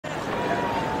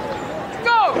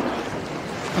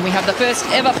And we have the first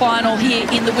ever final here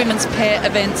in the women's pair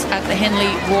events at the Henley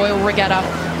Royal Regatta.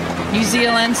 New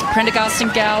Zealand, Prendergast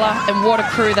and Gowler, and what a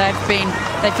crew they've been.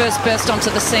 They first burst onto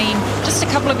the scene just a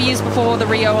couple of years before the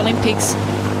Rio Olympics,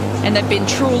 and they've been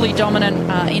truly dominant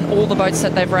in all the boats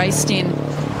that they've raced in.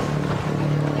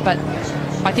 But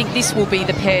I think this will be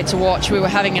the pair to watch. We were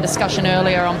having a discussion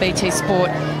earlier on BT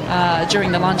Sport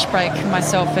during the lunch break,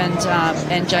 myself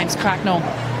and James Cracknell,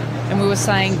 and we were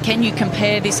saying, can you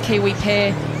compare this Kiwi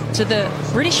pair to the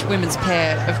British women's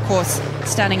pair? Of course,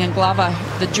 Stanning and Glover,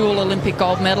 the dual Olympic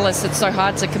gold medalists. It's so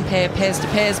hard to compare pairs to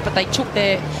pairs, but they took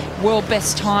their world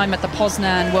best time at the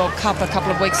Poznan World Cup a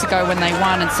couple of weeks ago when they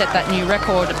won and set that new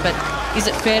record. But is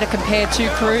it fair to compare two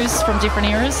crews from different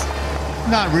eras?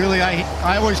 Not really.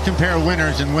 I always compare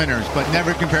winners and winners, but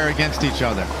never compare against each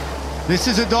other. This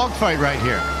is a dogfight right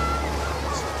here.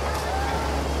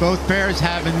 Both pairs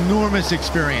have enormous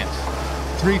experience.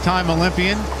 Three-time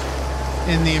Olympian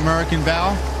in the American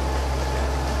bow.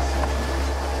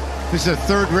 This is a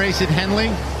third race at Henley.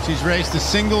 She's raced the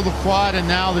single, the quad, and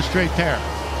now the straight pair.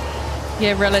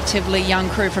 Yeah, relatively young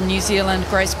crew from New Zealand.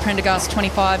 Grace Prendergast,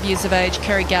 25 years of age.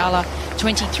 Kerry Gowler,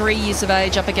 23 years of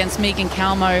age, up against Megan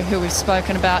Kalmoe, who we've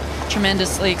spoken about,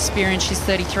 tremendously experienced. She's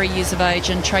 33 years of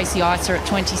age, and Kalmoe Eisser at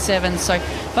 27. So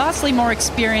vastly more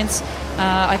experience,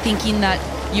 I think, in that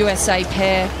USA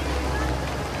pair.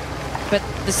 But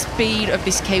the speed of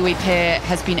this Kiwi pair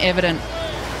has been evident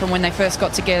from when they first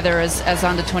got together as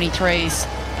under 23s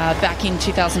back in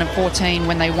 2014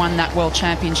 when they won that World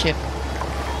Championship.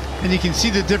 And you can see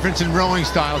the difference in rowing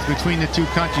styles between the two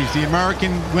countries. The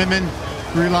American women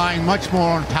relying much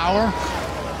more on power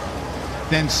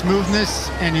than smoothness,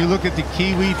 and you look at the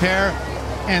Kiwi pair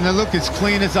and they look as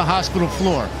clean as a hospital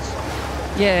floor.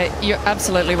 Yeah, you're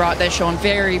absolutely right there, Sean.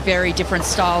 Very, very different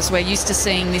styles. We're used to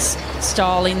seeing this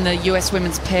style in the US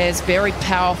women's pairs. Very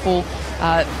powerful,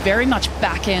 very much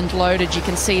back-end loaded. You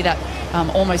can see that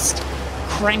almost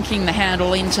cranking the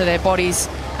handle into their bodies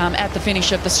at the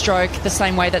finish of the stroke, the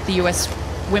same way that the US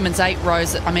women's 8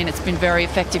 rows. I mean, it's been very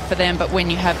effective for them, but when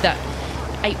you have that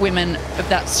 8 women of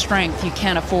that strength, you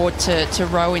can't afford to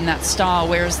row in that style,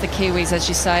 whereas the Kiwis, as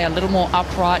you say, are a little more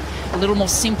upright, a little more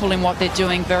simple in what they're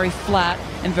doing, very flat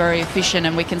and very efficient,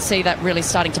 and we can see that really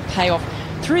starting to pay off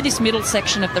through this middle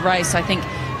section of the race. I think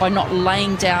by not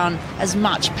laying down as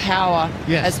much power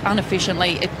as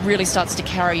inefficiently, it really starts to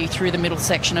carry you through the middle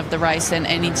section of the race and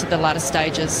into the latter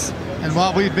stages. And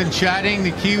while we've been chatting,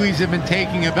 the Kiwis have been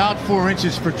taking about 4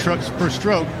 inches per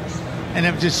stroke and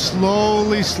have just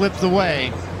slowly slipped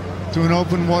away to an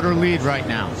open water lead right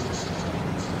now.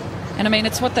 And I mean,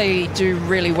 it's what they do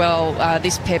really well,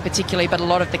 this pair particularly, but a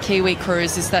lot of the Kiwi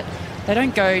crews, is that they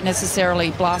don't go necessarily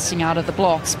blasting out of the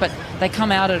blocks, but they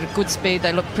come out at a good speed.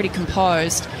 They look pretty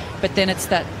composed, but then it's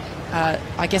that,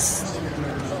 I guess,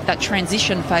 that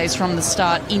transition phase from the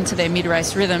start into their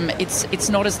mid-race rhythm. It's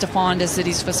not as defined as it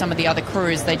is for some of the other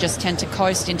crews. They just tend to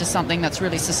coast into something that's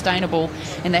really sustainable,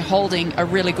 and they're holding a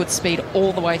really good speed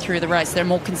all the way through the race. They're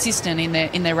more consistent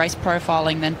in their race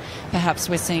profiling than perhaps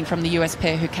we're seeing from the US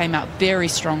pair, who came out very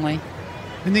strongly.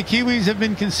 And the Kiwis have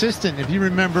been consistent. If you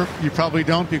remember, you probably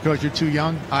don't because you're too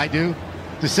young, I do,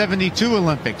 the 72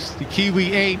 Olympics, the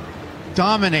Kiwi 8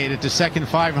 dominated the second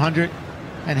 500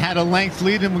 and had a length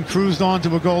lead and cruised on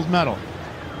to a gold medal.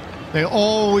 They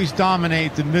always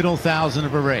dominate the middle 1,000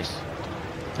 of a race.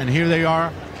 And here they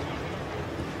are,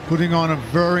 putting on a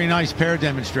very nice pair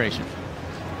demonstration.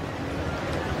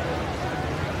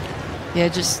 Yeah,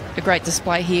 just a great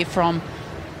display here from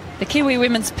the Kiwi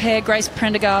women's pair, Grace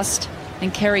Prendergast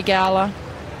and Kerry Gowler.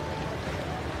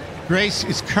 Grace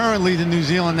is currently the New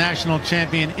Zealand national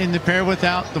champion in the pair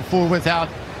without, the 4 without,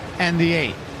 and the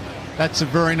 8. That's a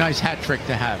very nice hat trick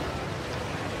to have.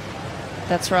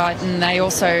 That's right, and they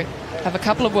also have a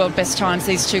couple of world best times,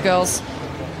 these two girls.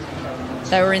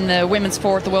 They were in the women's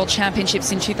 4 at the World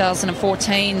Championships in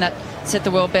 2014. That set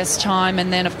the world best time,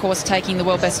 and then, of course, taking the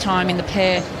world best time in the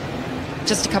pair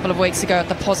just a couple of weeks ago at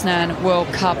the Poznan World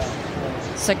Cup.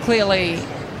 So clearly,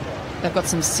 they've got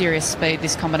some serious speed,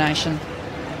 this combination.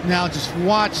 Now just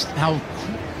watch how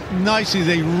nicely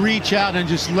they reach out and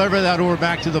just lever that oar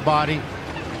back to the body.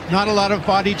 Not a lot of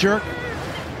body jerk.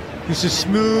 Just a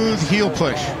smooth heel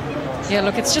push. Yeah,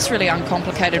 look, it's just really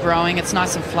uncomplicated rowing. It's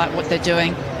nice and flat what they're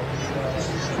doing.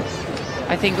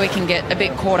 I think we can get a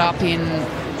bit caught up in,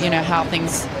 you know, how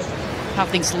things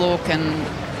look, and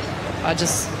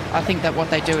I think that what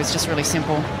they do is just really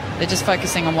simple. They're just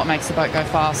focusing on what makes the boat go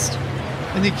fast.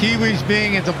 And the Kiwis,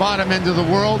 being at the bottom end of the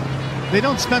world, they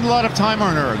don't spend a lot of time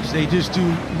on ergs. They just do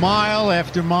mile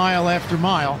after mile after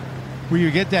mile, where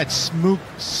you get that silky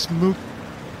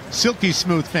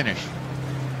smooth finish.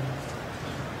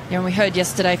 You know, we heard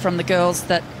yesterday from the girls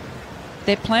that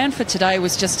their plan for today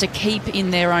was just to keep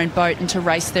in their own boat and to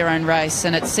race their own race,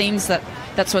 and it seems that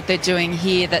that's what they're doing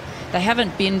here, that they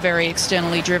haven't been very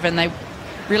externally driven. They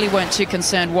really weren't too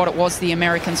concerned what it was the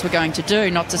Americans were going to do,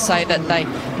 not to say that they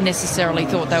necessarily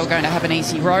thought they were going to have an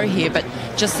easy row here, but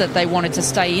just that they wanted to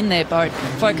stay in their boat,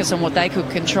 focus on what they could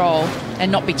control and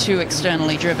not be too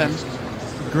externally driven.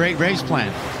 Great race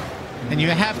plan. And you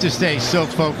have to stay so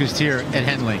focused here at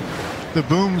Henley. The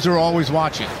booms are always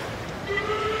watching.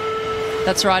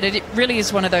 That's right. It really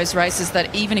is one of those races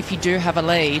that even if you do have a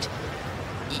lead,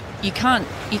 you can't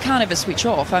ever switch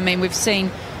off. I mean, we've seen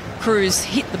crews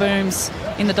hit the booms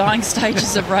in the dying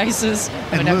stages of races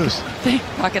and lose.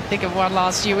 I can think of one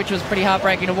last year which was pretty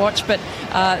heartbreaking to watch, but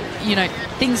you know,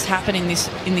 things happen in this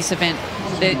event.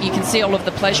 You can see all of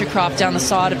the pleasure craft down the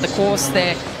side of the course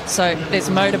there, so there's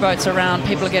motorboats around,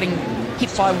 people are getting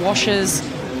hit by washers.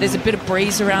 There's a bit of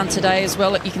breeze around today as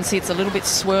well. You can see it's a little bit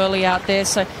swirly out there,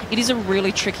 so it is a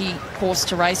really tricky course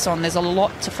to race on. There's a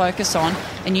lot to focus on,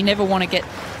 and you never want to get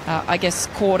I guess,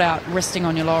 caught out resting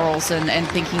on your laurels and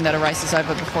thinking that a race is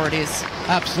over before it is.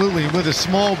 Absolutely. With a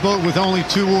small boat with only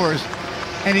 2 oars,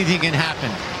 anything can happen.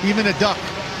 Even a duck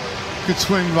could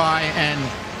swing by and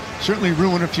certainly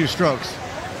ruin a few strokes.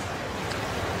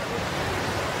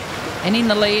 And in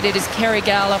the lead, it is Kerry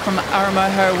Gowler from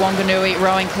Aramoho Wanganui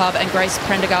Rowing Club and Grace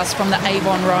Prendergast from the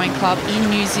Avon Rowing Club in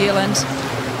New Zealand.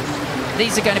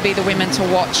 These are going to be the women to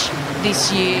watch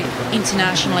this year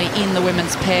internationally in the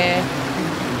women's pair.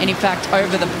 And in fact,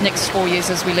 over the next 4 years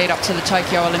as we lead up to the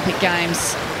Tokyo Olympic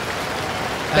Games.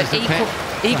 But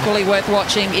equally worth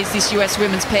watching is this US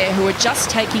women's pair who are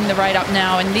just taking the rate up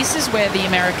now, and this is where the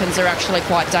Americans are actually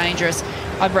quite dangerous.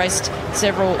 I've raced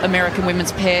several American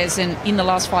women's pairs, and in the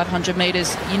last 500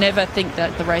 metres, you never think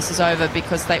that the race is over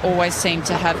because they always seem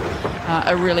to have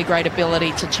a really great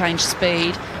ability to change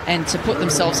speed and to put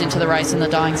themselves into the race in the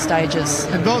dying stages.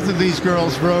 And both of these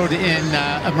girls rode in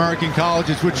American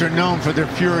colleges, which are known for their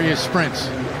furious sprints.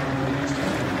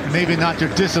 Maybe not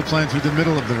their discipline through the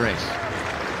middle of the race.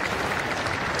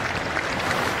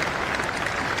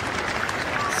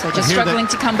 So just struggling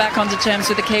to come back onto terms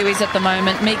with the Kiwis at the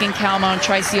moment. Megan Kalmoe and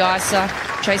Tracy Eisser.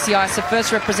 Tracy Eisser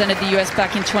first represented the US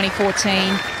back in 2014.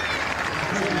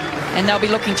 And they'll be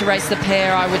looking to race the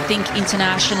pair, I would think,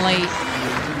 internationally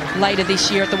later this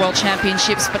year at the World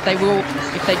Championships. But they will,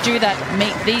 if they do that,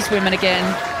 meet these women again.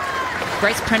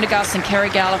 Grace Prendergast and Kerry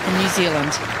Gowler from New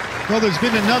Zealand. Well, there's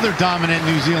been another dominant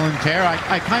New Zealand pair.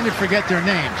 I kind of forget their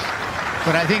names,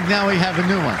 but I think now we have a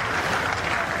new one.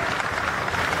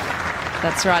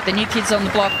 That's right, the new kids on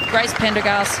the block, Grace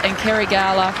Prendergast and Kerry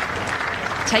Gowler,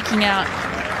 taking out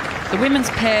the women's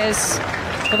pairs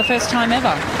for the first time ever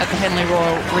at the Henley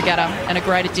Royal Regatta, and a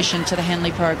great addition to the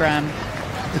Henley program.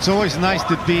 It's always nice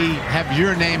to have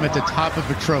your name at the top of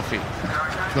a trophy,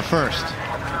 the first.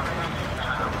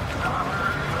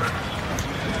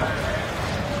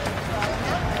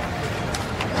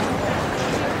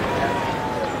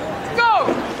 Go!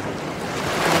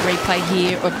 A replay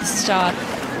here of the start.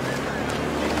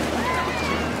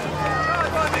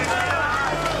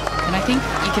 And I think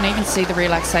you can even see the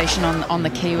relaxation on the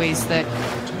Kiwis, that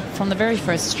from the very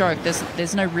first stroke,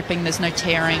 there's no ripping, there's no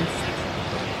tearing.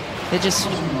 They just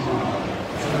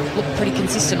look pretty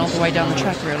consistent all the way down the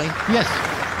track, really. Yes,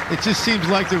 it just seems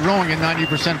like they're rowing at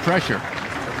 90% pressure,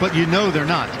 but you know they're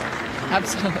not.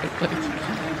 Absolutely.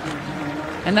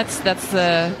 And that's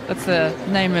the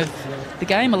name of the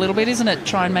game a little bit, isn't it?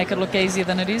 Try and make it look easier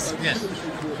than it is. Yes.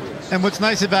 And what's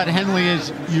nice about Henley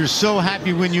is you're so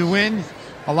happy when you win.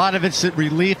 A lot of it's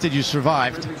relief that you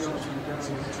survived.